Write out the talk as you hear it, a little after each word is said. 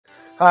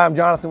Hi, I'm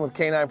Jonathan with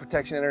Canine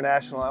Protection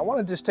International. I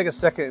want to just take a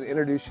second and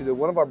introduce you to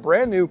one of our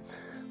brand new,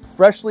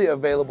 freshly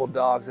available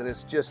dogs that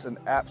is just an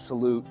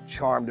absolute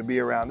charm to be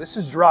around. This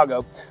is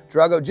Drago.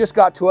 Drago just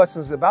got to us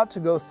and is about to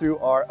go through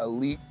our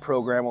elite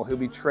program where he'll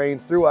be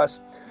trained through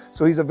us.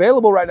 So he's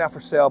available right now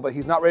for sale, but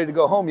he's not ready to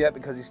go home yet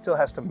because he still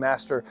has to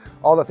master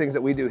all the things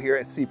that we do here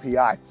at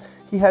CPI.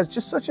 He has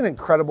just such an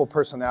incredible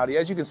personality.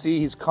 As you can see,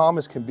 he's calm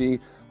as can be.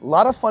 A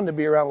lot of fun to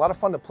be around, a lot of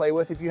fun to play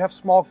with. If you have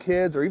small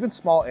kids or even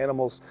small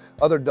animals,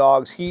 other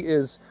dogs, he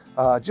is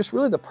just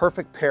really the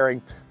perfect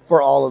pairing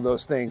for all of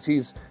those things.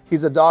 He's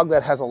a dog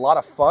that has a lot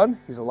of fun.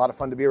 He's a lot of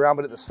fun to be around,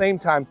 but at the same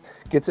time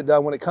gets it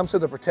done when it comes to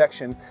the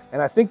protection.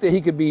 And I think that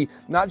he could be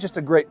not just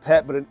a great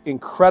pet, but an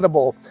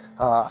incredible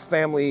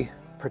family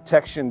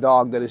protection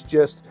dog that is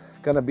just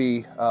gonna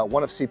be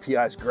one of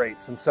CPI's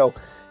greats. And so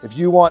if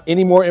you want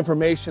any more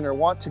information or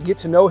want to get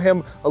to know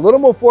him a little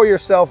more for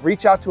yourself,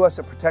 reach out to us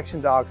at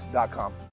protectiondogs.com.